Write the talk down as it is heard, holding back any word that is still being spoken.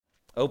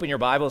Open your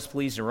Bibles,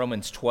 please, to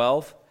Romans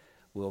 12.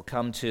 We'll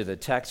come to the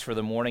text for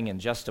the morning in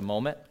just a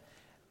moment,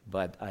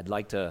 but I'd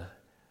like to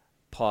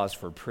pause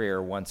for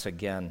prayer once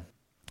again.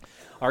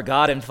 Our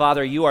God and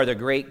Father, you are the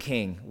great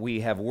King.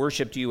 We have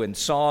worshiped you in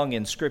song,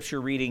 in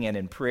scripture reading, and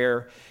in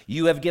prayer.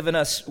 You have given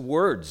us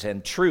words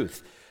and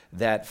truth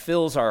that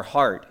fills our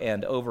heart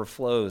and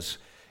overflows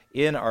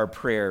in our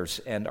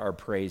prayers and our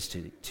praise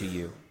to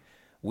you.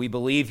 We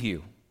believe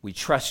you, we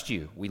trust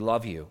you, we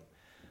love you.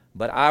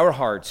 But our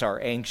hearts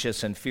are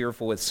anxious and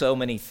fearful with so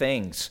many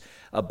things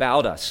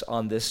about us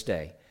on this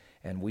day,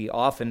 and we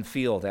often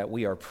feel that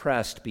we are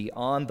pressed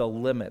beyond the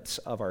limits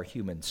of our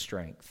human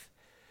strength.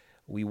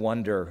 We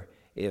wonder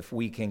if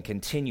we can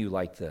continue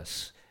like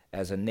this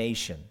as a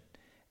nation,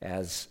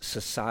 as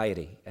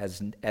society,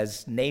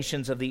 as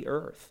nations of the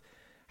earth,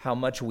 how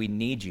much we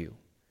need you.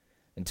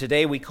 And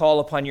today we call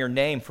upon your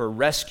name for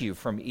rescue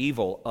from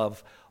evil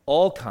of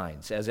all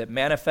kinds as it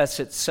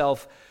manifests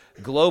itself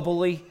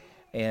globally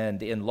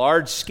and in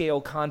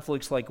large-scale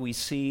conflicts like we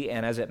see,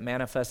 and as it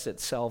manifests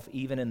itself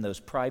even in those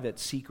private,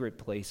 secret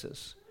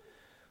places.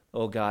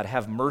 Oh God,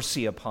 have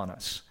mercy upon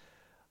us.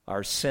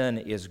 Our sin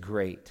is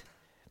great,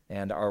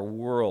 and our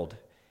world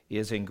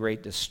is in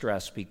great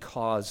distress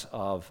because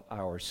of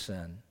our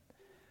sin.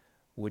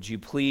 Would you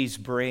please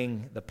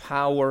bring the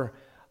power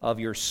of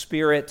your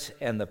Spirit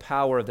and the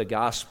power of the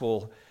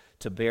gospel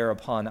to bear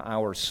upon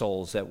our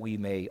souls that we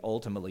may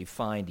ultimately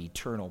find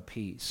eternal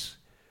peace.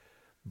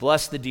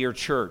 Bless the dear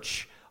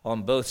church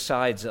on both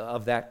sides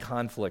of that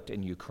conflict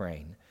in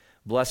Ukraine.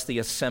 Bless the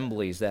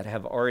assemblies that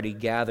have already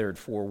gathered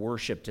for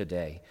worship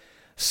today,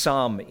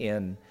 some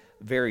in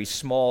very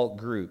small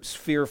groups,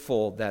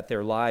 fearful that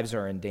their lives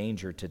are in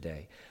danger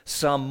today.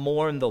 Some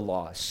mourn the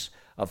loss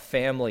of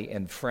family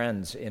and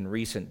friends in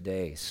recent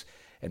days.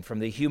 And from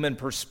the human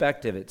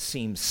perspective, it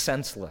seems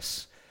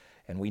senseless.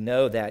 And we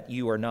know that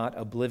you are not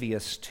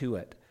oblivious to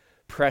it.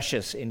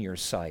 Precious in your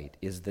sight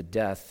is the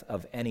death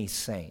of any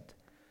saint.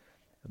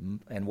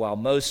 And while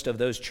most of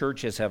those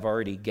churches have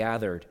already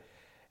gathered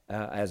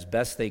as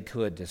best they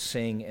could to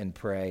sing and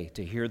pray,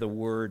 to hear the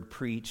word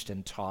preached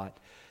and taught,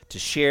 to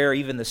share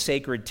even the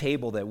sacred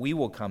table that we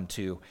will come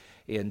to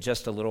in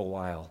just a little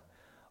while,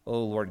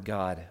 oh Lord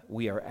God,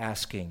 we are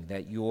asking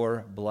that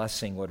your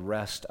blessing would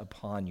rest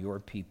upon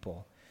your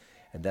people,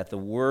 and that the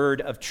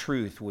word of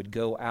truth would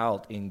go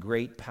out in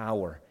great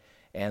power,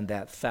 and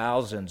that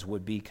thousands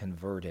would be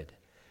converted,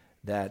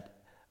 that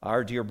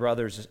our dear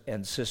brothers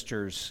and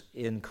sisters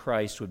in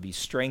Christ would be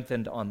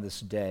strengthened on this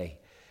day,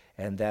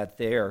 and that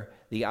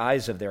the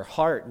eyes of their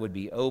heart would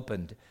be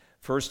opened,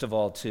 first of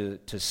all, to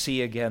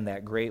see again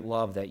that great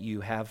love that you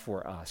have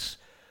for us.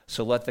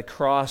 So let the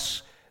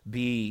cross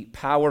be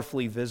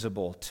powerfully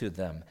visible to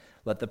them.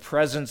 Let the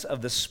presence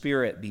of the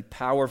Spirit be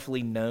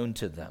powerfully known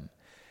to them.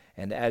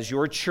 And as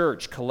your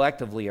church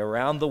collectively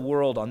around the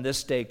world on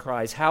this day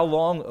cries, "How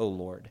long, O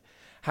Lord?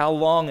 How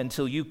long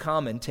until you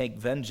come and take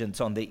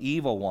vengeance on the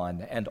evil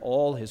one and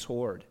all his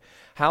horde?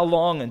 How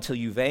long until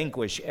you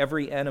vanquish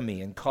every enemy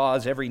and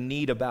cause every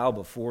knee to bow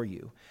before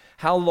you?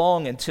 How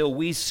long until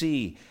we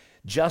see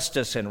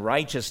justice and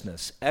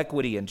righteousness,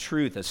 equity and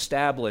truth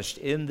established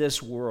in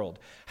this world?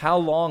 How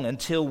long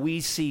until we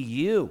see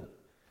you?"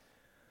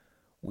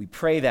 We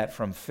pray that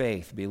from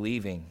faith,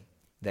 believing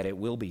that it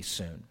will be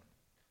soon.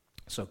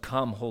 So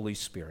come, Holy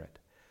Spirit.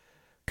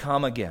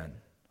 Come again,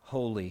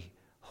 Holy,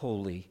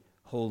 Holy,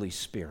 Holy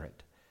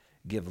Spirit.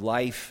 Give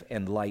life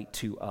and light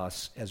to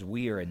us as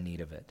we are in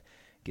need of it.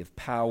 Give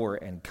power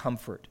and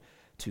comfort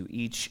to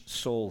each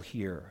soul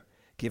here.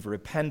 Give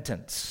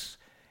repentance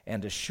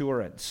and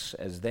assurance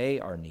as they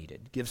are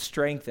needed. Give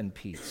strength and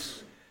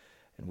peace.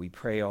 And we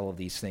pray all of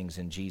these things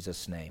in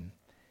Jesus' name.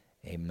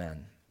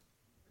 Amen.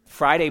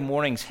 Friday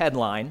morning's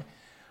headline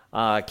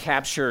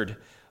captured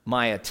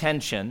my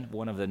attention,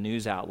 one of the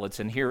news outlets,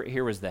 and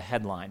here was the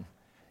headline.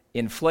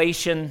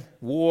 Inflation,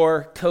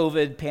 war,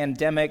 COVID,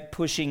 pandemic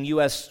pushing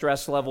U.S.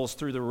 stress levels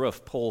through the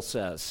roof, poll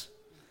says.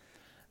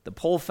 The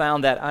poll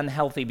found that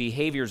unhealthy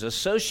behaviors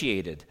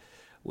associated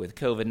with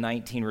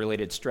COVID-19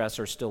 related stress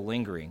are still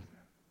lingering.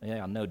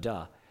 Yeah, no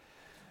duh.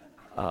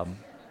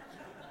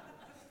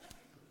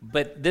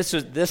 But this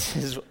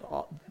is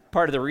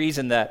part of the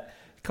reason that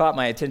caught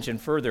my attention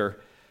further.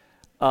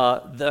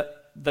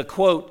 The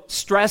quote,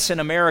 "Stress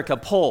in America"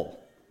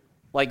 poll,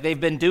 like they've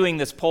been doing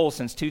this poll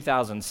since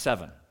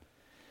 2007.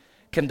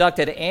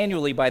 Conducted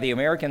annually by the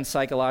American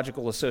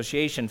Psychological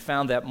Association,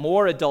 found that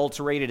more adults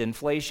rated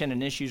inflation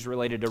and issues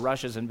related to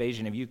Russia's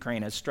invasion of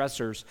Ukraine as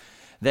stressors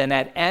than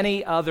at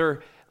any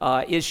other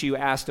issue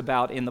asked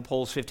about in the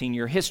poll's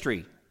 15-year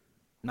history.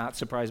 Not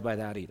surprised by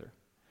that either.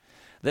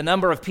 The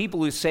number of people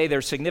who say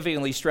they're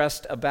significantly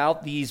stressed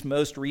about these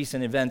most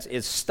recent events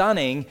is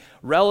stunning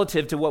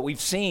relative to what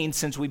we've seen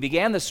since we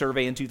began the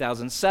survey in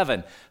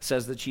 2007,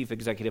 says the Chief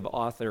Executive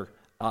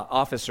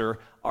Officer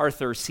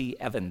Arthur C.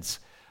 Evans,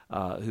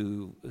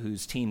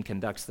 whose team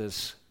conducts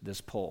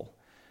this poll.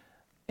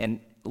 And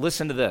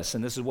listen to this,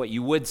 and this is what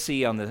you would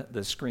see on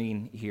the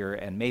screen here,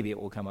 and maybe it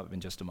will come up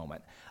in just a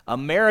moment.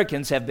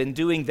 Americans have been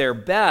doing their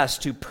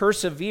best to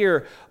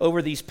persevere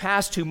over these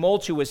past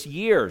tumultuous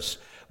years,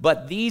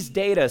 but these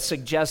data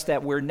suggest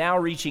that we're now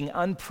reaching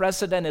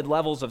unprecedented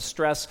levels of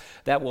stress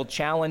that will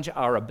challenge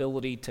our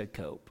ability to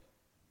cope.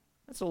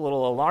 That's a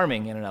little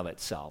alarming in and of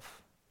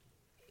itself.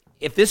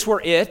 If this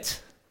were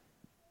it,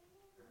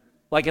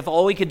 like if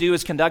all we could do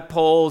is conduct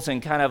polls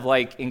and kind of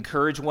like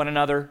encourage one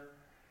another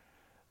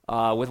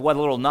with what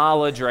little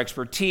knowledge or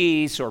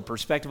expertise or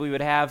perspective we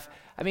would have,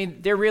 I mean,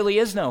 there really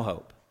is no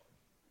hope.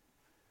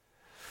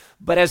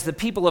 But as the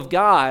people of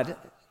God,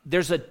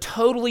 there's a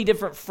totally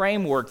different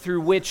framework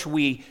through which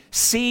we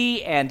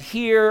see and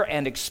hear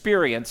and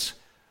experience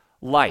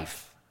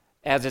life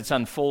as it's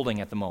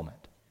unfolding at the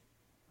moment.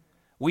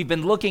 We've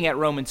been looking at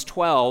Romans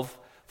 12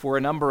 for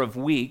a number of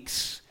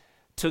weeks.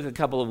 Took a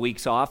couple of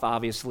weeks off,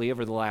 obviously,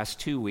 over the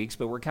last 2 weeks,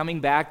 but we're coming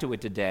back to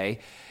it today.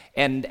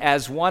 And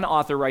as one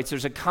author writes,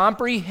 there's a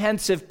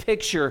comprehensive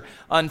picture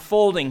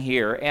unfolding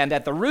here, and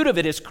at the root of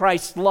it is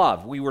Christ's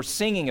love. We were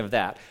singing of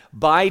that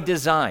by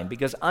design,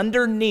 because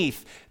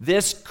underneath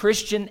this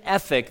Christian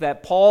ethic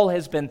that Paul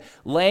has been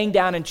laying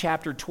down in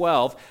chapter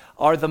 12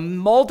 are the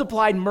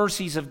multiplied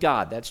mercies of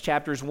God. That's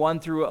chapters 1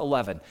 through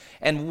 11.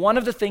 And one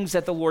of the things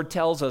that the Lord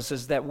tells us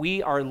is that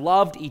we are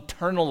loved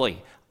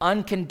eternally,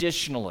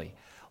 unconditionally.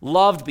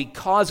 Loved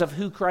because of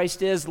who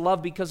Christ is,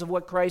 loved because of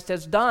what Christ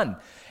has done.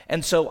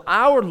 And so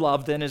our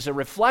love then is a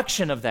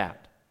reflection of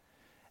that.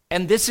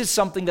 And this is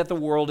something that the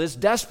world is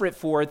desperate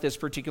for at this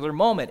particular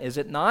moment, is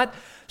it not?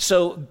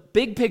 So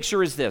big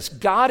picture is this: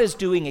 God is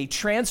doing a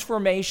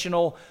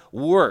transformational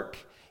work.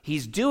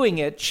 He's doing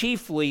it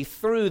chiefly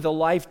through the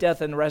life, death,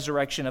 and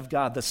resurrection of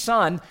God the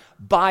Son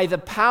by the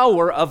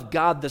power of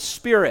God the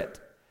Spirit.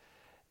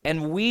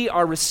 And we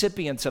are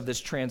recipients of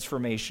this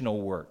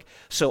transformational work.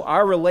 So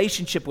our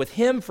relationship with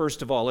Him,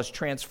 first of all, is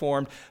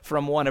transformed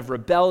from one of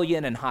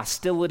rebellion and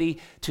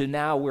hostility to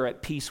now we're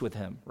at peace with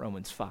Him,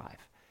 Romans 5.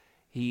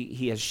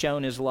 He has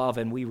shown His love,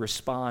 and we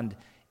respond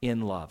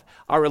in love.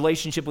 Our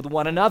relationship with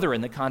one another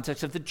in the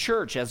context of the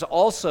church is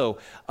also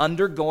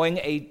undergoing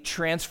a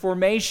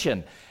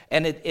transformation.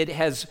 And it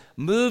has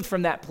moved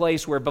from that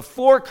place where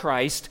before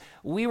Christ,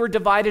 we were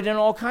divided in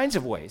all kinds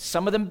of ways.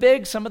 Some of them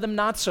big, some of them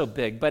not so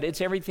big. But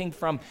it's everything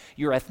from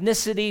your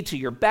ethnicity to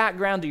your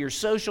background to your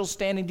social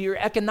standing to your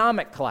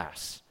economic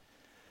class.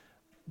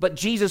 But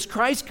Jesus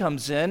Christ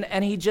comes in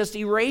and He just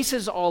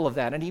erases all of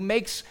that. And He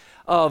makes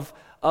of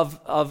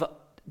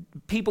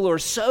people who are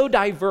so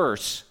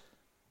diverse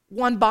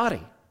one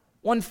body,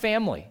 one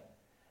family.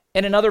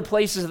 And in other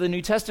places of the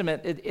New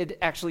Testament, it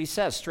actually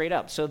says straight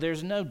up, so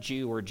there's no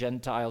Jew or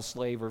Gentile,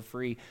 slave or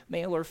free,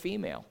 male or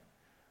female.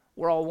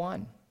 We're all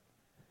one.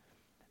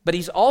 But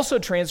He's also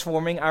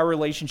transforming our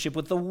relationship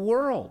with the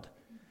world.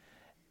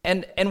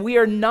 And we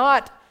are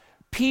not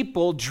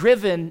people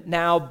driven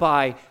now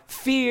by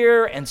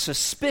fear and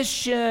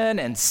suspicion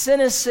and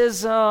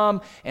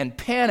cynicism and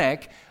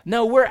panic.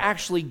 No, we're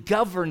actually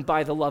governed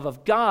by the love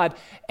of God.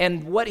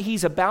 And what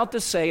He's about to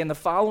say in the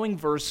following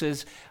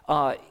verses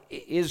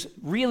is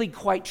really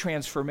quite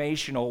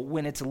transformational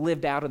when it's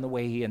lived out in the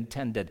way He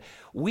intended.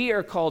 We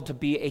are called to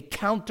be a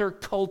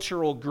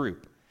countercultural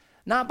group,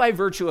 not by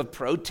virtue of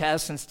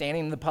protests and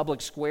standing in the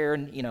public square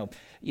and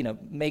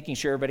making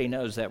sure everybody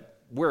knows that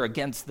we're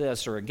against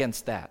this or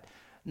against that.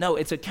 No,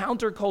 it's a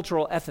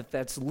countercultural ethic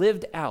that's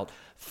lived out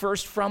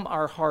first from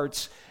our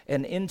hearts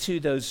and into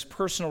those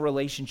personal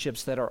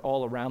relationships that are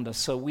all around us.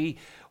 So we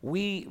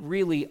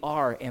really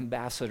are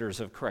ambassadors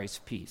of Christ's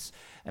peace.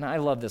 And I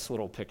love this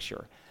little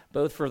picture,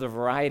 both for the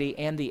variety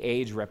and the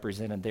age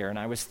represented there. And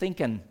I was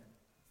thinking,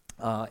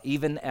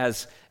 even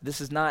as this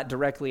is not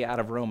directly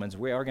out of Romans,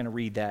 we are going to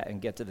read that and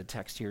get to the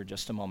text here in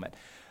just a moment.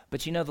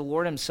 But the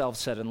Lord Himself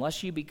said,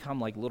 unless you become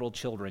like little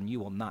children, you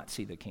will not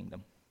see the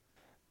kingdom.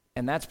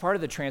 And that's part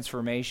of the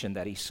transformation,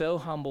 that He so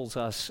humbles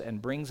us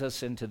and brings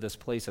us into this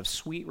place of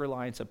sweet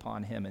reliance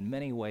upon Him. In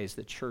many ways,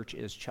 the church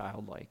is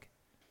childlike.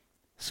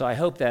 So I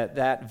hope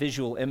that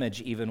visual image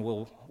even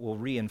will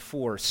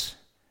reinforce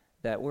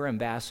that we're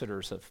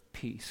ambassadors of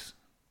peace.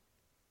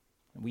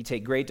 We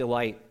take great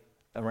delight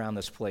around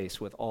this place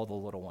with all the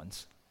little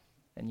ones.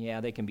 And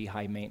yeah, they can be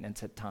high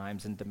maintenance at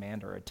times and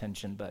demand our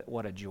attention, but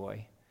what a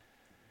joy.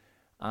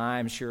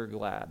 I'm sure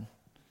glad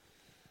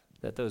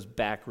that those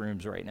back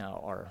rooms right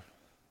now are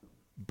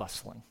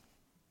bustling.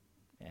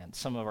 And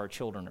some of our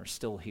children are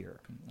still here.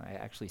 I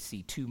actually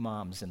see 2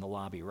 moms in the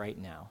lobby right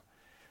now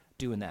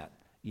doing that,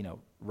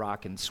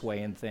 rock and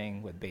swaying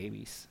thing with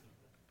babies.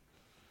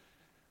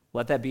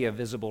 Let that be a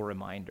visible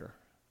reminder,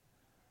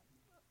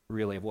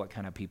 really, of what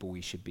kind of people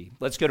we should be.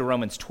 Let's go to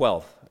Romans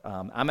 12.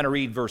 I'm going to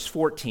read verse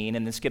 14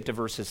 and then skip to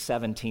verses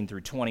 17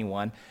 through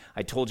 21.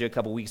 I told you a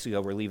couple weeks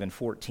ago we're leaving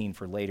 14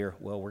 for later.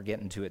 Well, we're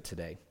getting to it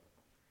today.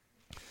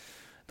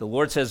 The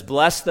Lord says,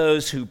 "Bless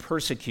those who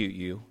persecute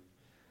you.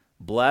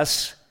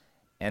 Bless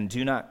and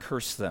do not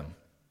curse them."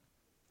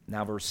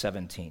 Now verse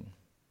 17.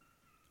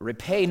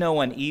 "Repay no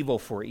one evil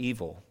for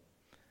evil,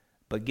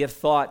 but give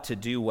thought to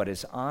do what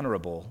is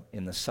honorable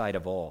in the sight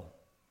of all.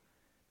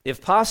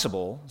 If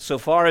possible, so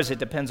far as it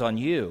depends on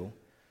you,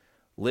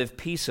 live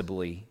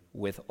peaceably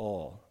with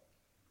all.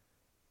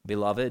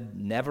 Beloved,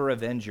 never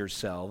avenge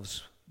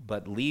yourselves,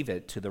 but leave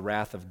it to the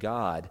wrath of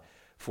God,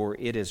 for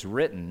it is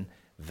written,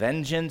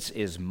 'Vengeance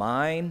is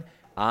mine,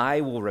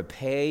 I will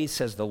repay,'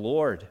 says the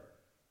Lord.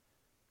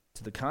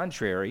 To the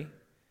contrary,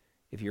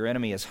 if your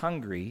enemy is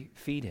hungry,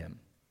 feed him.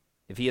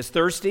 If he is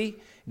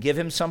thirsty, give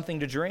him something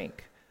to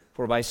drink,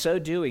 for by so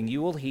doing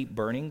you will heap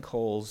burning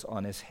coals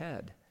on his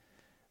head.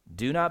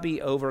 Do not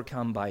be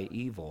overcome by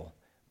evil,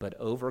 but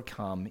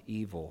overcome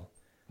evil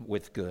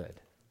with good."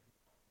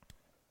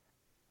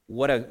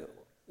 What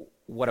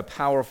a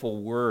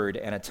powerful word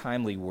and a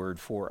timely word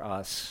for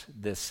us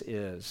this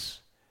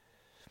is.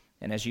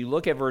 And as you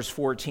look at verse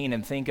 14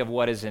 and think of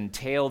what is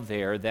entailed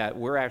there, that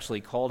we're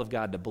actually called of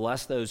God to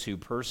bless those who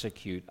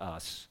persecute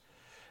us.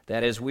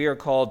 That is, we are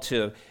called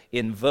to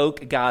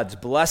invoke God's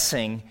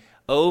blessing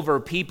over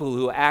people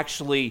who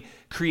actually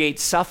create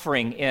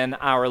suffering in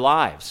our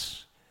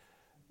lives.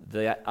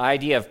 The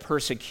idea of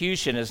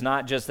persecution is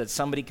not just that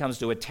somebody comes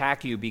to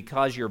attack you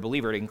because you're a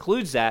believer. It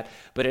includes that,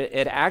 but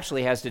it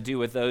actually has to do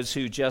with those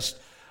who just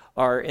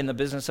are in the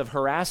business of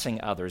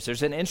harassing others.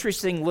 There's an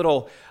interesting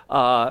little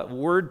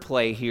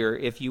wordplay here,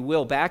 if you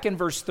will. Back in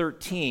verse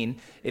 13,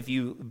 if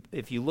you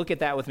look at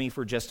that with me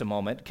for just a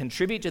moment,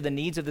 contribute to the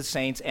needs of the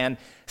saints and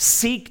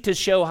seek to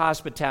show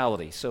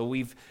hospitality. So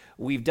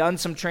we've done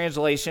some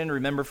translation,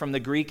 remember, from the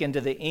Greek into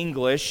the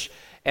English,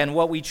 and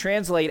what we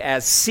translate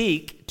as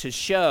seek, to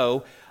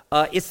show,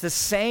 it's the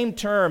same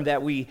term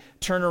that we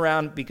turn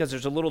around because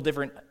there's a little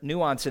different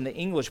nuance in the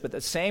English, but the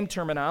same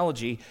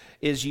terminology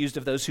is used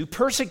of those who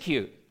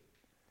persecute.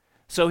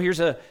 So here's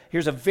a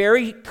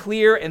very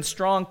clear and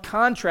strong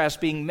contrast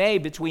being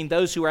made between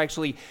those who are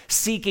actually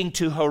seeking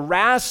to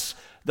harass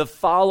the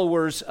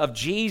followers of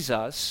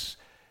Jesus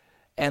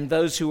and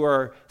those who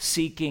are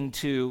seeking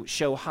to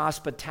show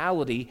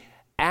hospitality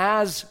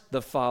as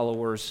the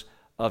followers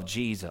of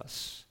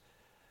Jesus.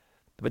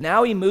 But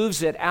now he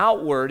moves it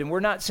outward, and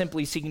we're not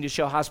simply seeking to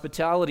show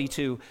hospitality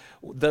to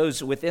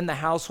those within the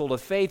household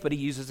of faith, but he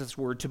uses this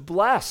word to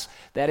bless.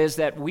 That is,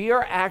 that we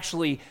are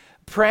actually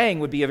praying,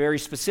 would be a very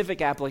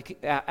specific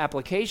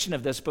application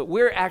of this, but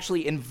we're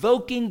actually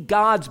invoking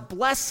God's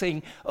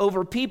blessing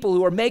over people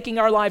who are making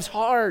our lives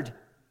hard.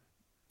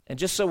 And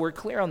just so we're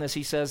clear on this,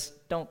 he says,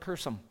 don't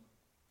curse them.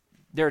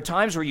 There are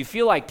times where you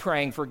feel like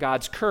praying for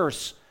God's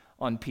curse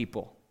on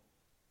people.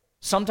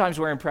 Sometimes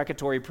where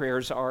imprecatory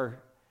prayers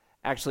are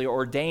actually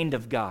ordained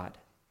of God.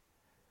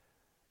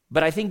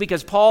 But I think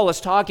because Paul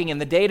is talking in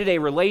the day-to-day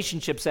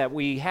relationships that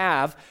we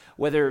have,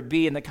 whether it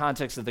be in the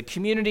context of the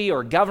community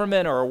or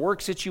government or a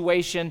work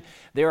situation,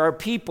 there are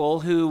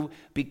people who,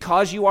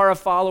 because you are a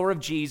follower of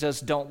Jesus,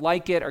 don't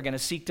like it, are going to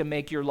seek to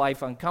make your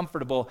life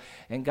uncomfortable.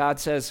 And God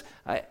says,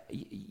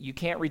 you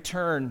can't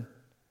return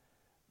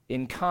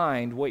in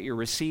kind what you're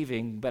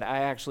receiving, but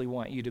I actually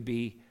want you to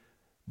be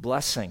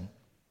blessing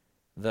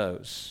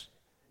those,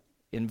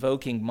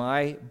 invoking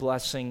my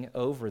blessing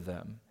over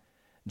them.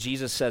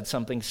 Jesus said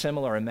something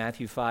similar in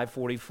Matthew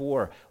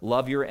 5:44,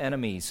 love your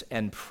enemies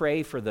and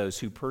pray for those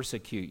who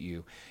persecute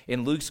you.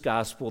 In Luke's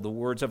gospel, the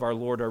words of our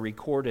Lord are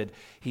recorded.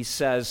 He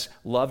says,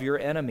 love your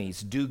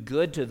enemies, do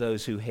good to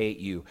those who hate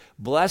you,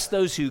 bless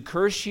those who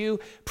curse you,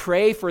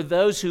 pray for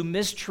those who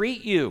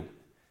mistreat you.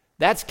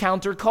 That's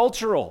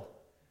countercultural.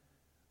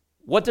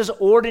 What does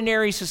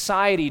ordinary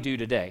society do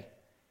today?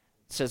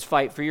 It says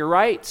fight for your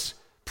rights,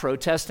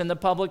 protest in the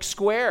public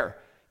square.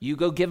 You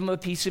go give them a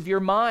piece of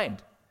your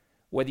mind.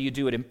 Whether you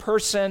do it in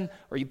person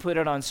or you put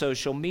it on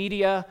social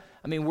media,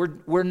 I mean,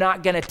 we're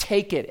not going to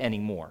take it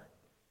anymore.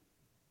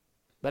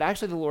 But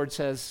actually the Lord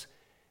says,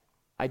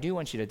 I do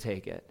want you to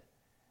take it.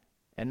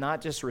 And not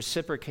just never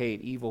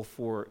reciprocate evil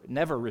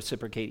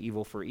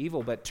for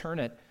evil, but turn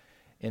it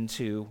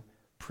into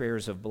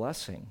prayers of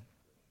blessing.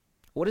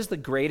 What is the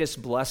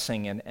greatest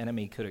blessing an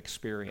enemy could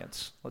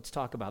experience? Let's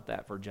talk about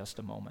that for just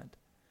a moment.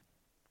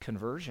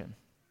 Conversion.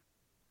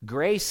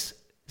 Grace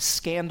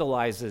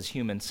scandalizes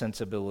human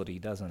sensibility,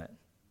 doesn't it?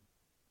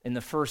 In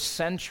the first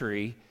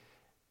century,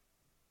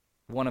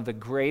 one of the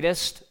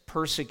greatest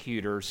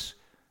persecutors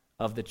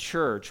of the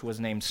church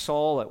was named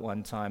Saul at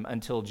one time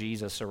until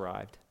Jesus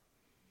arrived.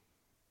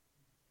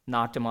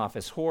 Knocked him off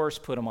his horse,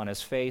 put him on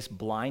his face,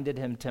 blinded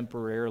him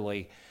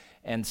temporarily,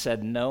 and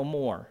said, no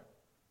more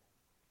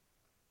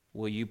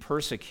will you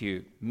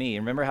persecute me.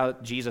 Remember how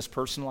Jesus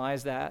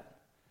personalized that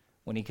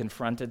when he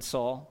confronted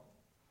Saul?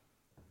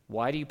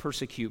 Why do you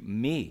persecute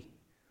me?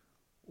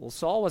 Well,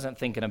 Saul wasn't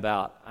thinking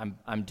about,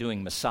 I'm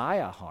doing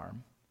Messiah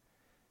harm.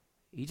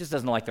 He just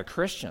doesn't like the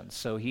Christians.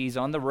 So he's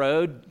on the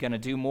road, going to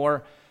do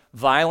more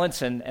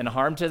violence and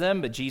harm to them,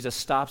 but Jesus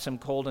stops him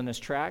cold in his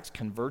tracks,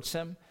 converts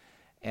him,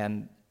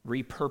 and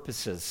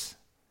repurposes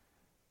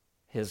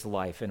his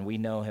life. And we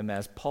know him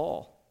as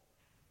Paul,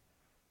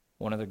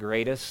 one of the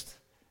greatest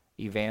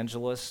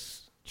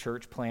evangelists,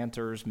 church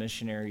planters,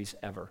 missionaries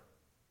ever.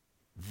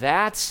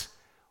 That's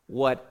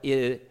what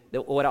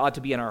ought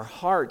to be in our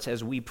hearts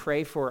as we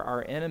pray for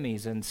our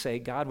enemies and say,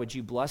 God, would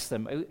you bless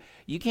them?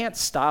 You can't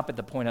stop at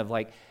the point of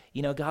like,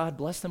 God,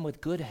 bless them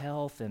with good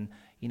health and,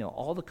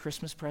 all the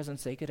Christmas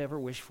presents they could ever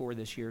wish for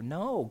this year.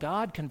 No,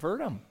 God, convert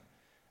them.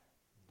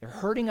 They're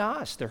hurting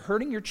us. They're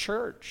hurting your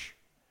church.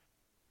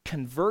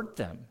 Convert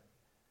them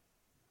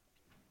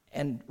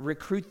and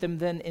recruit them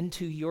then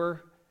into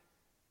your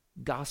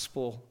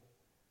gospel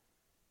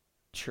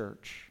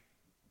church.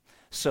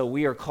 So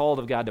we are called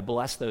of God to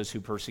bless those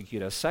who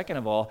persecute us. Second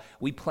of all,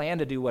 we plan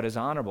to do what is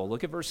honorable.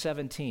 Look at verse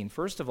 17.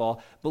 First of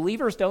all,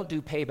 believers don't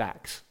do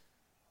paybacks.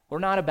 We're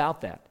not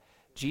about that.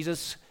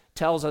 Jesus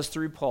tells us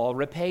through Paul,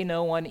 repay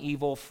no one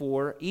evil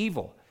for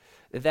evil.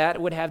 That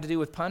would have to do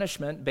with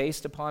punishment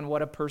based upon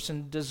what a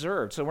person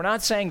deserved. So we're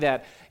not saying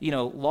that,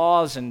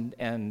 laws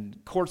and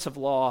courts of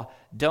law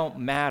don't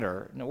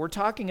matter. No, we're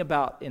talking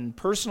about in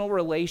personal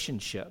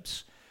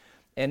relationships.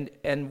 And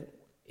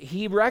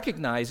he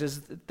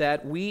recognizes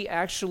that we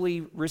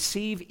actually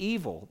receive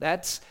evil.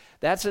 That's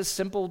a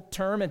simple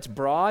term. It's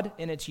broad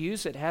in its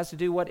use. It has to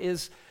do what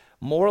is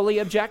morally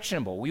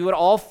objectionable. We would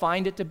all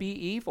find it to be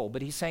evil,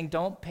 but he's saying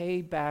don't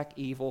pay back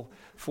evil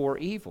for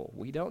evil.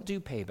 We don't do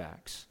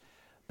paybacks.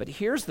 But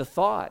here's the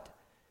thought.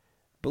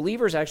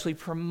 Believers actually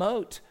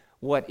promote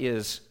what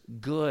is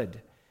good,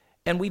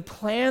 and we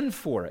plan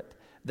for it.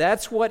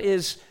 That's what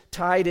is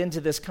tied into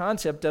this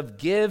concept of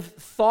give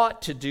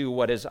thought to do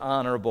what is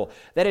honorable.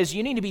 That is,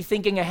 you need to be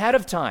thinking ahead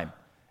of time.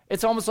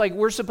 It's almost like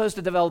we're supposed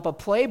to develop a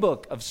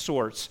playbook of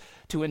sorts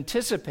to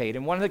anticipate.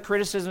 And one of the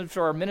criticisms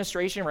for our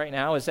administration right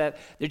now is that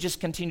they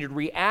just continue to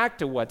react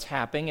to what's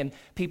happening, and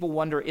people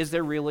wonder, is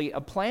there really a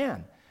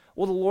plan?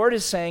 Well, the Lord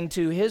is saying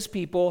to his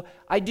people,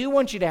 I do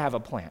want you to have a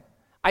plan.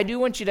 I do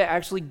want you to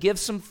actually give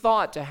some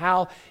thought to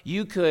how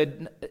you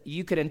could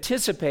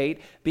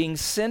anticipate being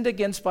sinned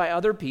against by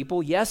other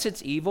people. Yes,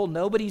 it's evil.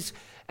 Nobody's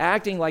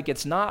acting like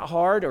it's not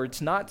hard or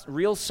it's not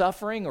real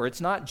suffering or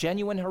it's not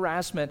genuine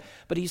harassment.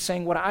 But he's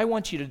saying what I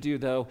want you to do,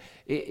 though,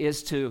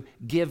 is to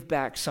give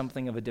back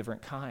something of a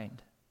different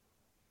kind.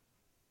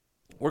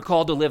 We're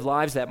called to live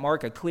lives that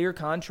mark a clear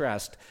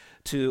contrast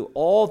to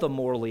all the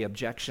morally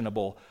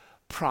objectionable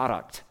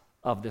product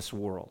of this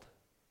world.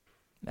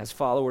 As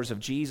followers of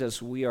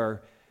Jesus, we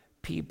are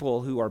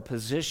people who are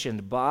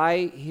positioned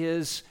by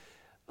his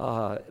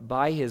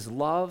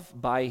love,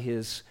 by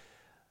his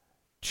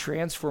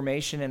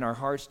transformation in our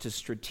hearts to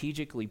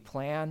strategically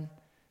plan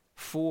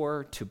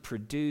for, to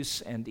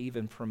produce, and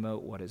even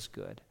promote what is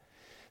good.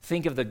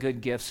 Think of the good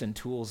gifts and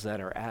tools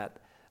that are at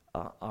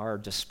our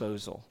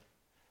disposal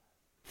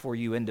for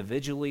you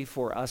individually,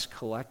 for us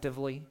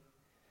collectively.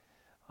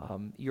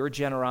 Your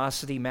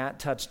generosity, Matt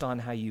touched on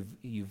how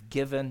you've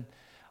given,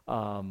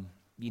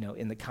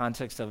 in the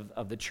context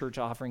of the church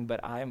offering,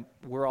 but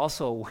we're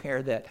also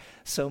aware that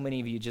so many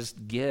of you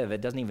just give.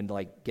 It doesn't even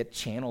get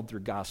channeled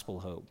through Gospel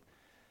Hope.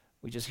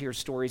 We just hear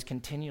stories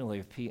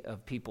continually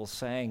of people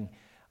saying,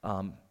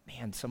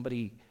 man,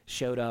 somebody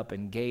showed up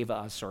and gave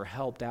us or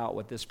helped out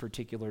with this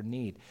particular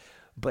need.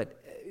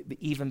 But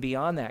even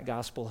beyond that,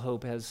 Gospel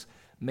Hope has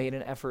made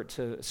an effort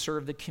to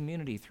serve the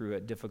community through a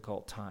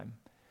difficult time.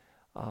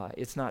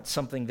 It's not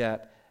something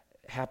that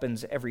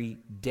happens every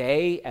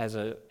day as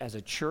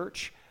a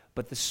church,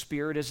 but the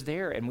Spirit is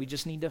there, and we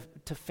just need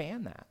to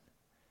fan that,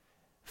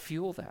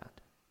 fuel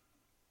that.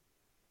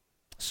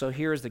 So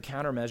here is the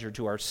countermeasure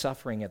to our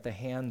suffering at the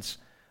hands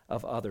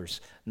of others.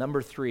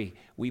 Number 3,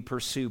 we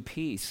pursue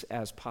peace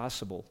as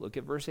possible. Look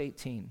at verse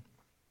 18.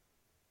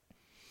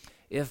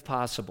 If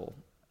possible,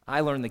 I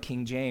learned the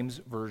King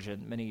James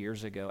Version many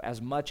years ago, as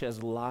much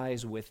as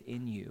lies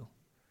within you,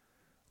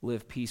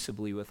 live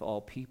peaceably with all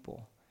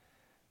people.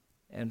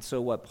 And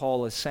so what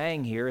Paul is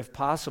saying here, if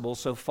possible,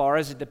 so far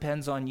as it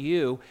depends on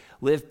you,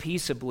 live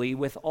peaceably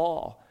with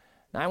all.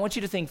 Now I want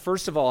you to think,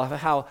 first of all, of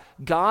how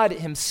God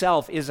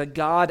himself is a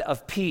God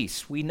of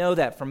peace. We know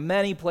that from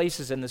many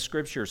places in the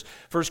Scriptures.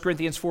 1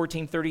 Corinthians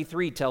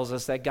 14:33 tells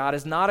us that God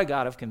is not a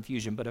God of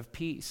confusion, but of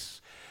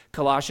peace.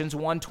 Colossians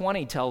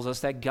 1:20 tells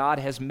us that God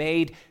has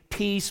made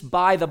peace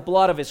by the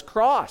blood of his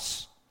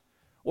cross.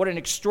 What an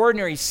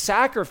extraordinary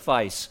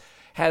sacrifice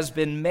has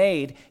been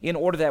made in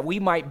order that we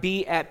might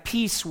be at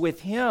peace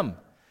with him.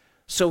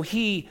 So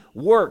he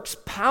works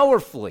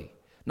powerfully,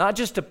 not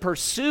just to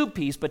pursue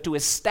peace, but to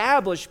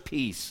establish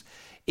peace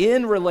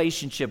in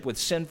relationship with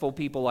sinful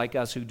people like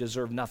us who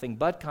deserve nothing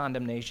but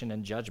condemnation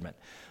and judgment.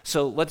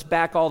 So let's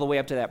back all the way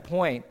up to that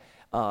point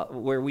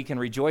where we can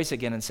rejoice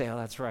again and say, oh,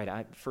 that's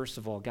right. First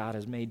of all, God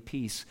has made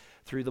peace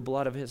through the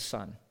blood of his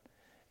Son.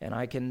 And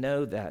I can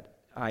know that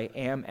I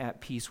am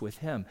at peace with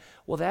him.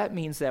 Well, that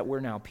means that we're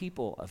now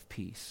people of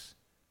peace.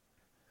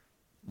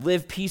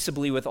 Live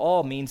peaceably with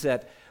all means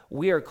that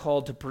we are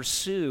called to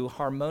pursue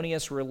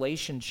harmonious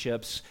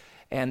relationships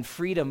and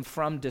freedom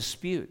from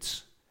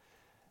disputes.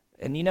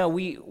 And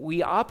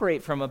we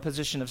operate from a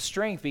position of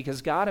strength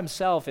because God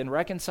himself, in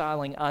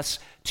reconciling us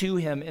to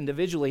him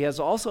individually, has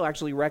also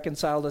actually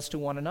reconciled us to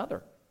one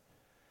another.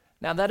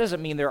 Now, that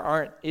doesn't mean there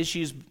aren't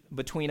issues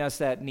between us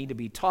that need to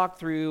be talked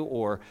through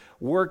or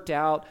worked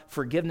out.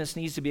 Forgiveness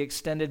needs to be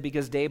extended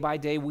because day by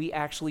day we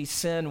actually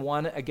sin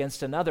one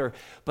against another.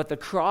 But the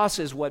cross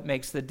is what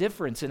makes the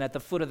difference. And at the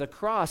foot of the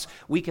cross,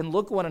 we can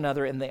look one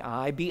another in the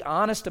eye, be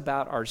honest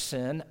about our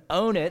sin,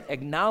 own it,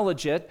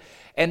 acknowledge it.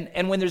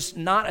 And when there's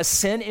not a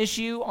sin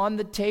issue on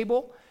the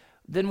table,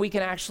 then we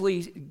can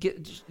actually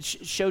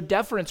show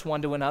deference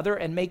one to another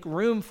and make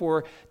room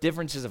for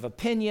differences of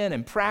opinion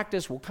and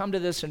practice. We'll come to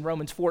this in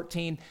Romans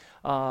 14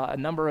 a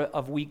number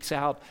of weeks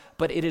out.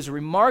 But it is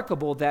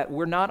remarkable that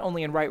we're not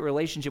only in right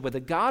relationship with the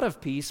God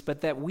of peace,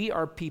 but that we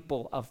are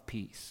people of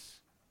peace.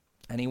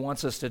 And he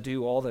wants us to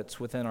do all that's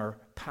within our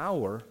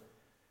power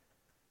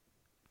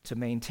to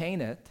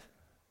maintain it,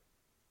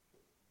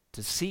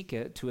 to seek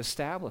it, to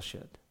establish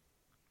it.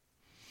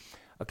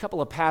 A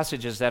couple of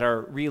passages that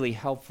are really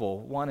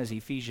helpful. One is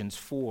Ephesians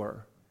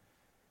 4,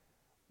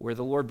 where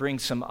the Lord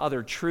brings some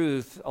other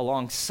truth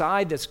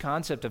alongside this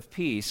concept of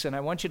peace. And I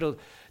want you to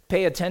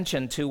pay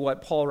attention to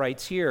what Paul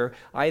writes here.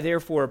 I,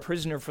 therefore, a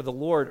prisoner for the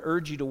Lord,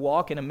 urge you to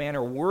walk in a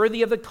manner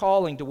worthy of the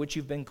calling to which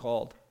you've been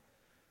called.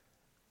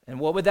 And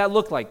what would that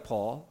look like,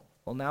 Paul?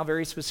 Well, now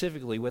very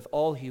specifically, with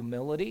all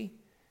humility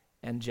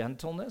and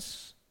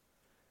gentleness,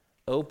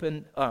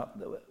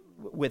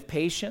 with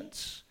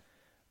patience,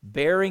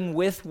 bearing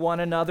with one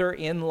another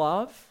in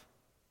love,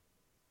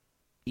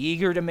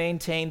 eager to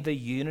maintain the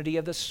unity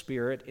of the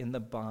Spirit in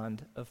the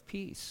bond of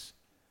peace.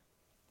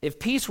 If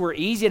peace were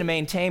easy to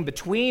maintain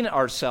between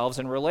ourselves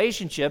in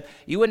relationship,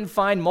 you wouldn't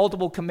find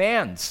multiple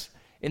commands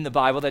in the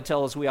Bible that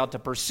tell us we ought to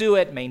pursue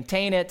it,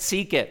 maintain it,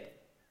 seek it.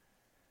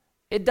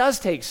 It does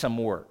take some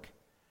work,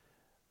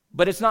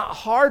 but it's not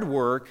hard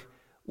work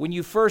when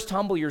you first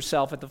humble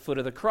yourself at the foot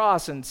of the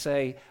cross and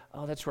say,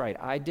 oh, that's right,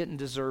 I didn't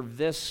deserve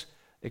this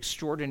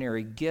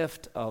extraordinary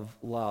gift of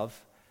love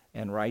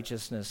and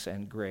righteousness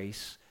and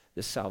grace,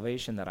 this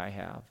salvation that I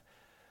have.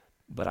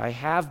 But I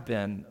have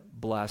been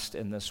blessed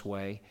in this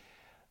way,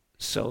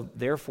 so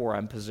therefore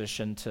I'm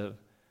positioned to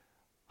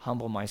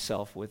humble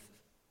myself with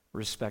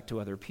respect to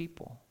other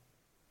people.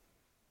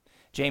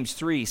 James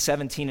 3,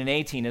 17 and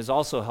 18 is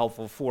also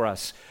helpful for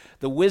us.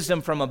 The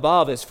wisdom from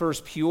above is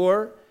first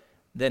pure,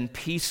 then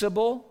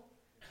peaceable,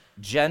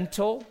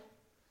 gentle,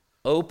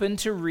 open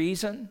to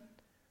reason,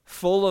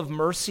 full of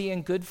mercy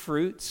and good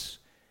fruits,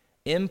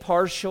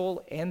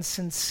 impartial and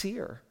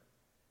sincere.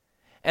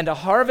 And a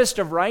harvest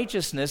of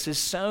righteousness is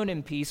sown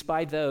in peace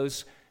by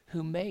those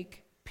who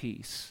make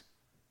peace.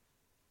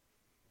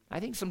 I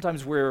think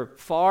sometimes we're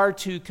far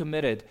too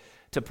committed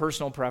to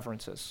personal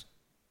preferences.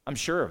 I'm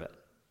sure of it.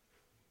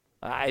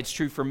 It's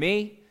true for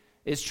me.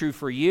 It's true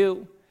for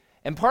you.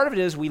 And part of it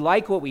is we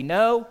like what we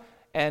know,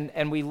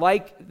 and we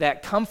like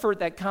that comfort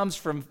that comes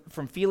from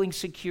feeling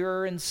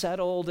secure and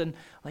settled and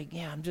like,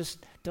 yeah, I'm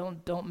just,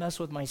 don't mess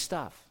with my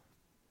stuff.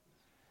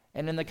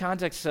 And in the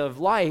context of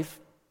life,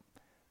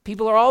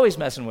 people are always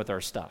messing with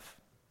our stuff,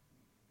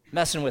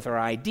 messing with our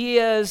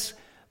ideas,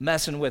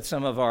 messing with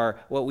some of our,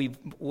 what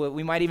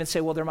we might even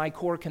say, well, they're my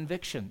core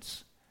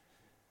convictions.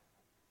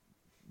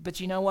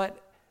 But you know what?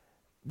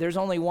 There's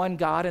only one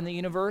God in the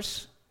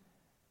universe.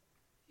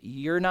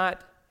 You're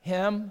not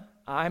him.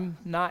 I'm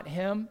not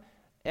him.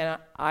 And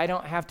I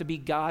don't have to be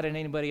God in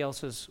anybody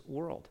else's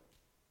world.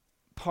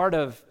 Part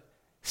of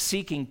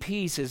seeking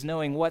peace is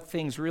knowing what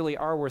things really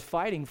are worth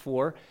fighting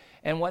for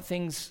and what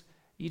things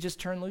you just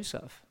turn loose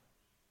of.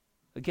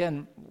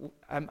 Again,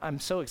 I'm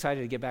so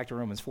excited to get back to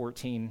Romans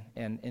 14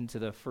 and into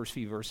the first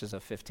few verses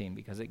of 15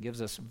 because it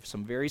gives us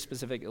some very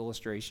specific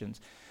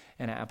illustrations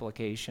and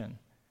application.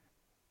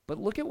 But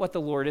look at what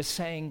the Lord is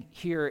saying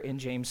here in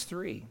James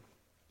 3.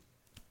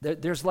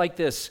 There's like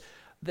this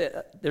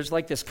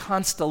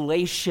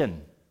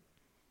constellation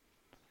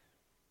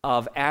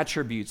of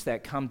attributes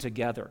that come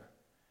together.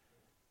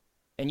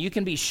 And you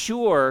can be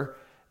sure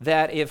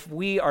that if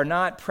we are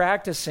not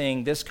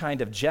practicing this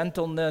kind of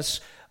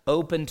gentleness,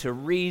 open to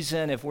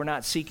reason, if we're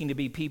not seeking to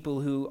be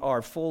people who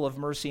are full of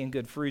mercy and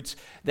good fruits,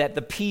 that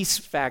the peace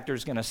factor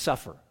is going to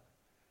suffer.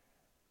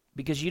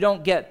 Because you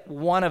don't get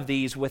one of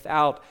these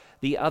without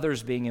the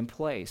others being in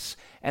place.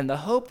 And the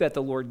hope that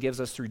the Lord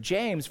gives us through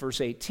James, verse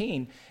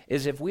 18,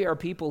 is if we are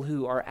people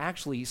who are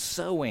actually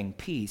sowing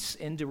peace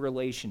into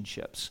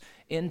relationships,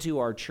 into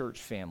our church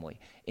family,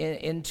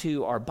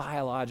 into our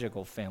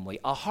biological family,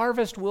 a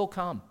harvest will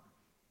come.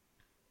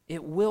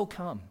 It will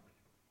come.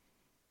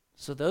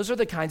 So those are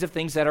the kinds of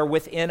things that are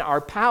within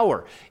our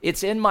power.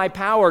 It's in my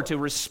power to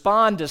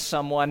respond to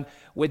someone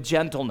with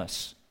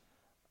gentleness.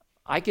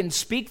 I can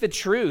speak the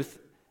truth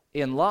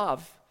in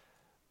love,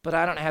 but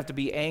I don't have to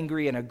be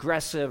angry and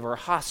aggressive or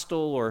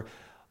hostile or,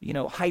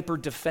 hyper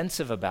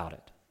defensive about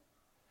it.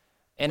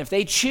 And if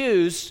they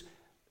choose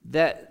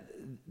that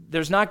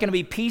there's not going to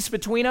be peace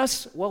between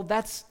us, well,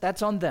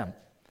 that's on them.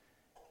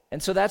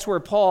 And so that's where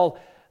Paul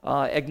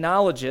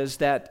acknowledges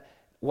that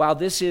while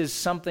this is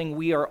something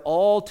we are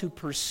all to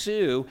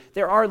pursue,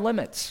 there are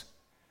limits.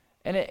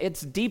 And it's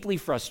deeply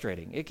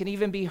frustrating. It can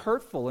even be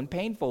hurtful and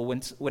painful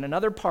when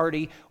another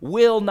party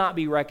will not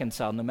be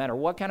reconciled, no matter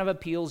what kind of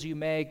appeals you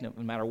make, no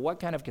matter what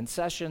kind of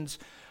concessions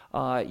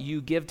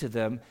you give to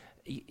them,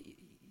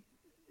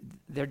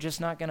 they're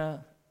just not going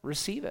to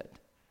receive it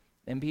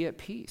and be at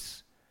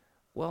peace.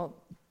 Well,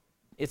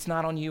 it's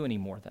not on you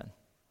anymore then.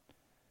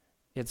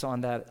 It's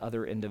on that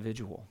other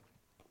individual.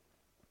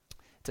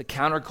 It's a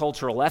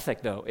countercultural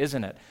ethic, though,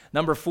 isn't it?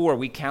 Number 4,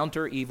 we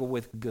counter evil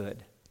with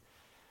good.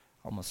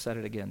 Almost said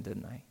it again,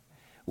 didn't I?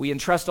 We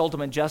entrust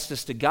ultimate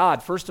justice to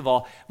God. First of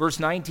all, verse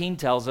 19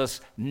 tells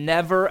us,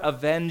 never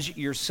avenge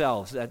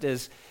yourselves. That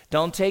is,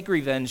 don't take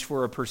revenge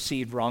for a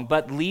perceived wrong,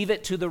 but leave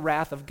it to the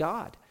wrath of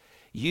God.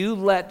 You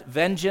let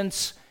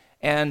vengeance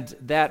and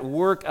that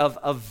work of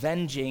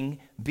avenging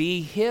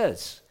be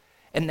his.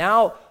 And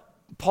now,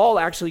 Paul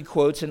actually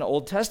quotes an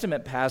Old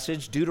Testament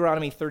passage,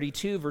 Deuteronomy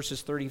 32,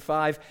 verses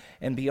 35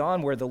 and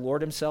beyond, where the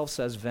Lord himself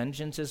says,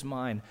 vengeance is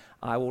mine,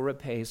 I will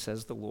repay,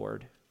 says the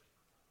Lord.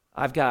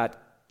 I've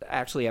got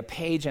actually a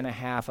page and a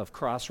half of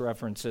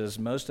cross-references,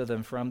 most of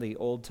them from the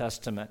Old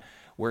Testament,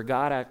 where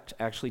God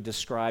actually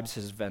describes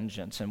his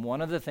vengeance. And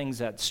one of the things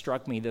that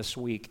struck me this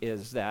week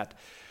is that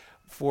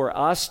for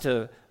us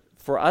to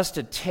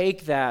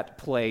take that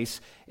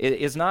place, it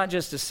is not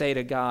just to say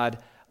to God,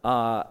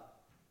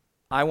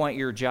 I want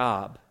your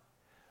job,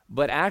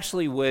 but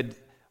actually would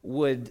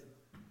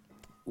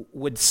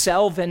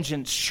sell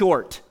vengeance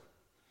short.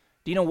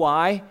 Do you know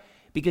why?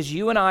 Because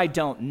you and I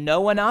don't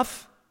know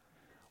enough,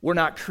 we're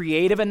not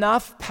creative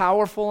enough,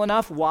 powerful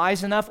enough,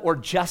 wise enough, or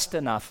just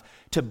enough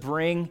to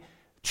bring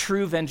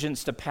true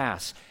vengeance to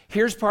pass.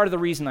 Here's part of the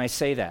reason I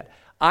say that.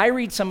 I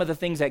read some of the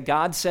things that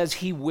God says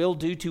he will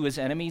do to his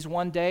enemies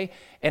one day,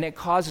 and it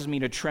causes me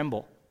to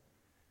tremble.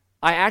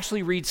 I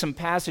actually read some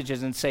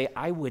passages and say,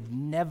 I would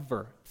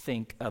never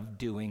think of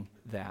doing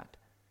that.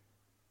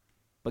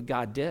 But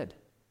God did,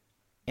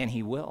 and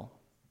he will.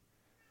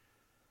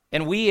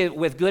 And we,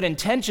 with good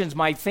intentions,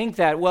 might think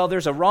that, well,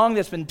 there's a wrong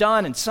that's been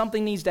done and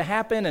something needs to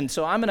happen, and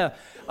so I'm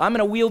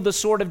gonna wield the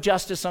sword of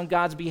justice on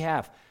God's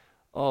behalf.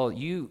 Oh,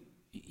 you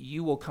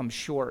will come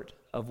short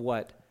of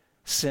what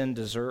sin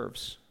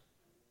deserves.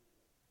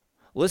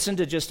 Listen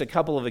to just a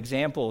couple of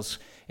examples.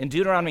 In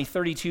Deuteronomy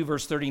 32,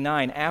 verse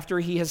 39, after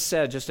he has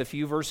said, just a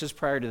few verses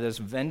prior to this,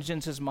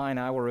 vengeance is mine,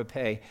 I will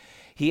repay,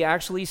 he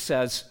actually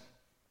says,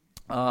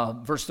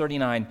 verse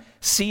 39,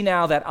 see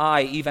now that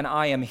I, even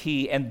I am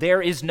he, and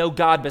there is no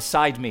God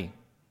beside me.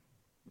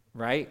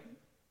 Right?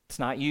 It's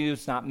not you,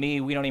 it's not me,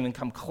 we don't even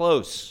come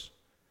close.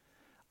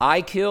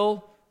 I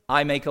kill,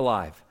 I make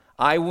alive.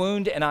 I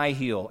wound and I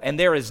heal, and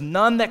there is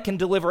none that can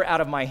deliver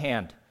out of my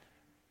hand.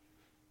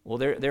 Well,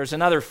 there's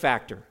another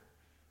factor.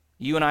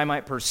 You and I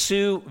might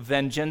pursue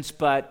vengeance,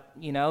 but,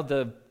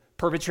 the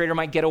perpetrator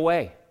might get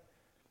away.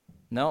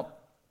 No,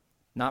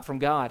 not from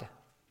God.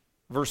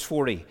 Verse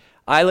 40,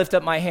 I lift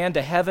up my hand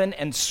to heaven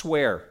and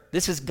swear.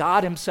 This is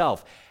God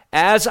himself.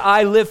 As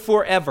I live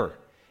forever,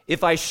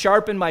 if I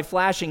sharpen my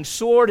flashing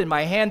sword and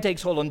my hand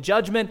takes hold on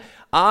judgment,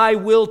 I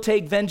will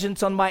take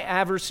vengeance on my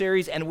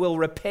adversaries and will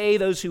repay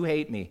those who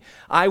hate me.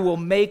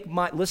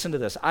 Listen to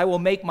this, I will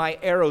make my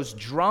arrows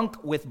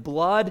drunk with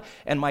blood,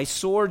 and my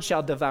sword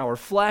shall devour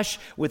flesh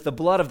with the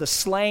blood of the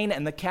slain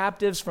and the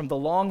captives from the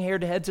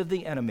long-haired heads of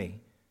the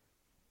enemy.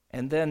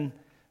 And then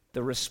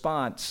the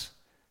response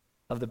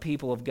of the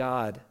people of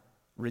God,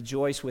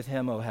 rejoice with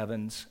him, O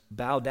heavens,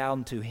 bow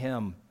down to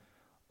him,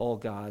 all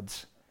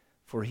gods,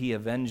 for he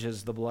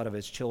avenges the blood of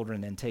his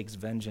children and takes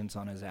vengeance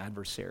on his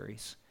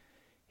adversaries.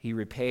 He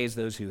repays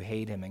those who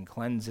hate him and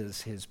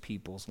cleanses his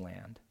people's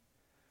land.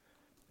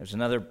 There's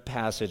another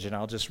passage, and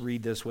I'll just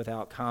read this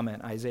without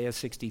comment. Isaiah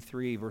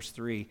 63, verse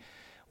 3,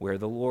 where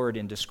the Lord,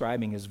 in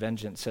describing his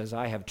vengeance, says,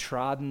 I have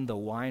trodden the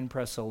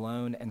winepress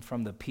alone, and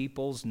from the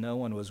peoples no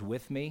one was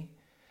with me.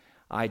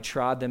 I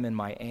trod them in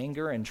my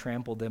anger and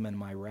trampled them in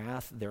my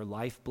wrath. Their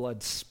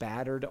lifeblood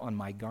spattered on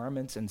my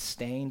garments and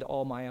stained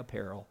all my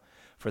apparel.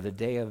 For the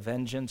day of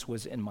vengeance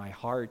was in my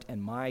heart,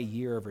 and my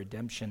year of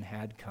redemption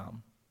had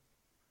come.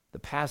 The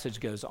passage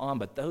goes on,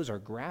 but those are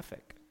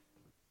graphic.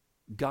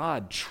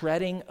 God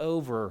treading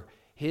over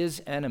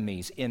his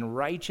enemies in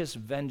righteous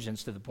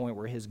vengeance to the point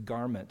where his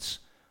garments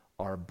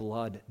are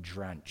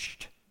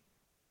blood-drenched.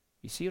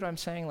 You see what I'm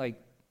saying?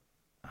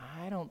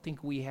 I don't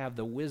think we have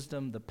the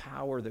wisdom, the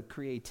power, the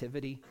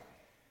creativity,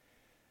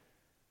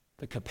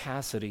 the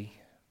capacity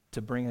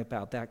to bring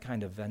about that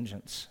kind of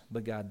vengeance,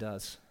 but God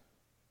does.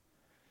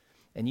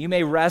 And you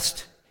may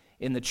rest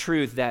in the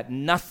truth that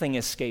nothing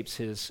escapes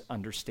his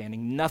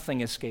understanding,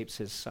 nothing escapes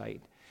his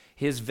sight.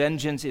 His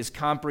vengeance is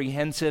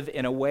comprehensive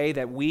in a way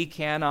that we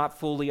cannot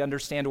fully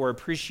understand or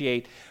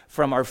appreciate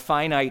from our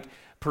finite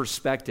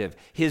perspective.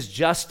 His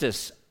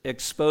justice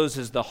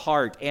exposes the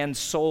heart and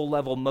soul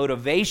level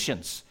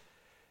motivations.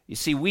 You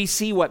see, we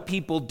see what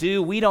people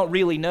do. We don't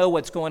really know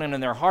what's going on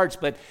in their hearts,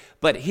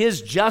 but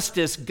his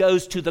justice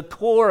goes to the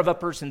core of a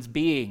person's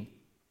being.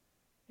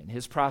 And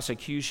his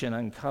prosecution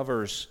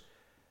uncovers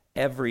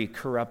every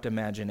corrupt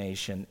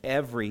imagination,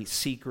 every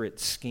secret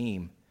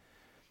scheme.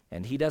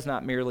 And he does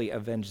not merely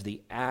avenge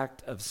the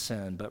act of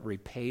sin, but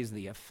repays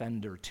the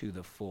offender to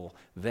the full.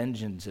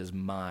 Vengeance is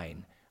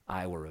mine,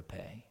 I will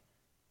repay.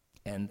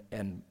 And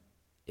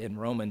in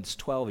Romans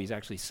 12, he's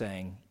actually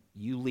saying,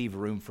 you leave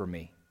room for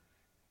me.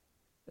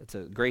 It's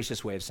a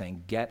gracious way of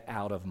saying, get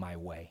out of my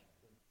way.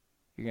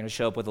 You're going to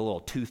show up with a little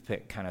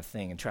toothpick kind of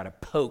thing and try to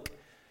poke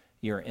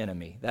your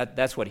enemy.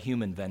 That's what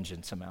human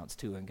vengeance amounts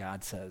to. And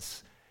God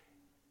says,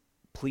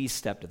 please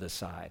step to the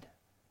side.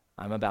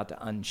 I'm about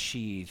to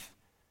unsheathe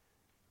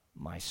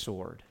my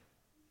sword.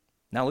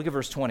 Now look at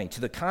verse 20.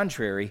 To the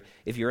contrary,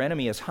 if your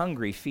enemy is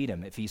hungry, feed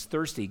him. If he's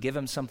thirsty, give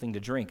him something to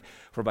drink,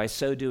 for by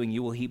so doing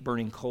you will heap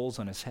burning coals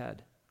on his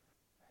head.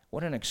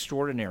 What an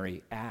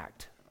extraordinary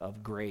act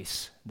of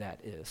grace that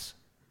is.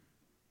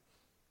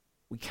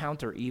 We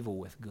counter evil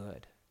with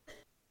good.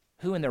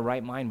 Who in their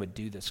right mind would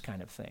do this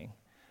kind of thing?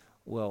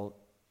 Well,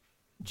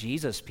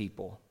 Jesus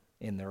people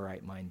in their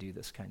right mind do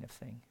this kind of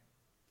thing.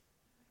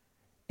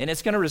 And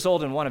it's going to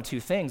result in one of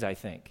two things, I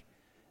think.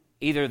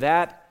 Either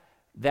that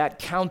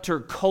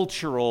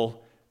countercultural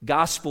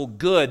gospel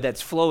good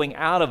that's flowing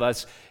out of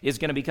us is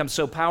going to become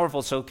so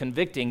powerful, so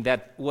convicting,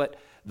 that what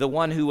the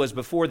one who was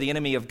before the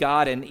enemy of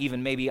God and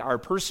even maybe our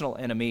personal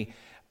enemy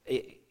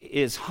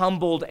is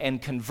humbled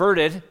and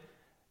converted.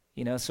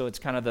 So it's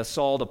kind of the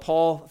Saul to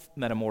Paul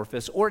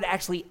metamorphosis, or it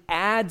actually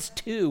adds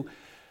to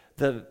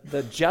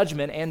the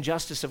judgment and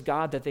justice of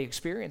God that they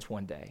experience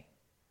one day,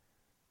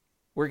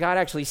 where God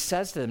actually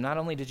says to them, not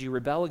only did you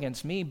rebel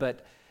against me,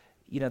 but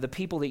the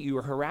people that you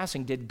were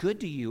harassing did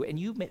good to you, and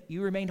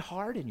you remained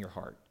hard in your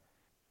heart.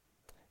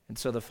 And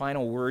so the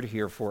final word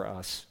here for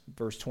us,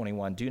 verse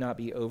 21, do not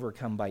be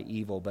overcome by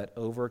evil, but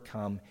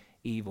overcome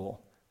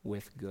evil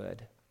with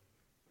good.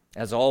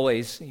 As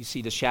always, you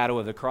see the shadow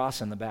of the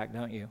cross in the back,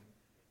 don't you?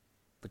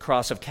 The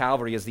cross of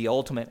Calvary is the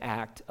ultimate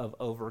act of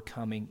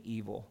overcoming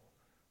evil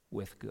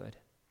with good.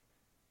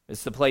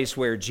 It's the place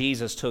where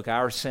Jesus took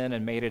our sin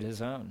and made it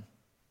his own.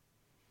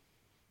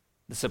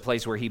 It's the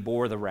place where he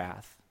bore the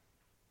wrath,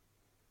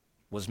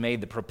 was made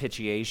the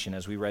propitiation,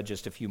 as we read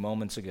just a few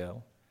moments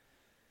ago.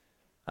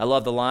 I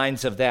love the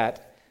lines of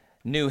that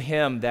new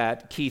hymn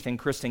that Keith and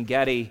Kristen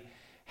Getty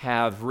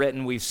have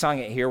written. We've sung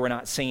it here. We're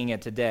not singing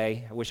it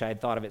today. I wish I had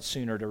thought of it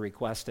sooner to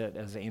request it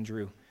as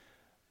Andrew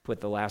put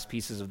the last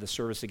pieces of the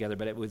service together,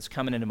 but it was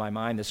coming into my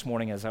mind this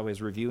morning as I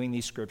was reviewing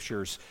these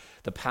scriptures,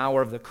 the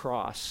power of the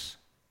cross.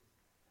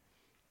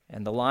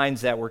 And the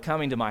lines that were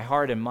coming to my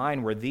heart and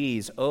mind were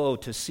these: oh,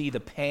 to see the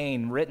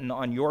pain written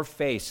on your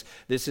face.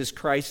 This is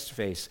Christ's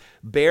face,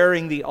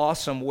 bearing the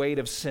awesome weight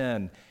of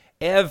sin.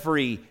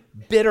 Every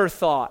bitter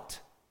thought,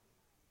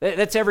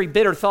 that's every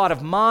bitter thought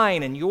of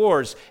mine and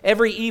yours,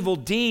 every evil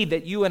deed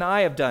that you and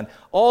I have done,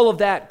 all of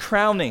that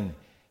crowning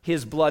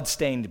his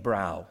blood-stained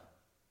brow.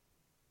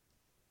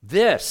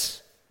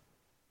 This,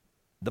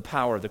 the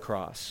power of the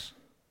cross.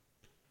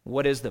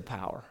 What is the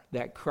power?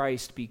 That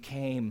Christ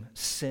became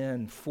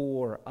sin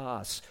for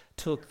us,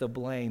 took the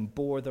blame,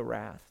 bore the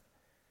wrath,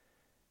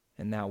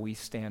 and now we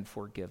stand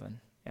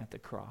forgiven at the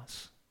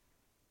cross.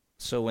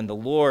 So when the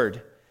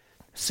Lord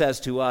says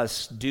to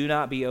us, do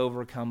not be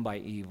overcome by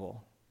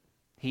evil,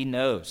 he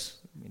knows.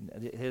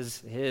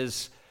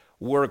 His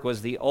work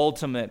was the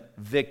ultimate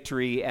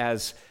victory,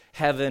 as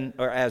heaven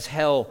or as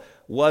hell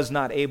was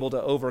not able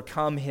to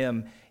overcome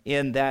him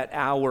in that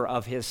hour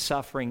of his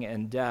suffering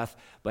and death,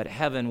 but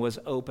heaven was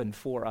opened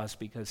for us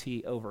because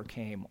he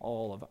overcame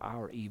all of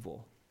our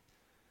evil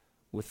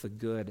with the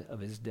good of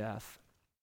his death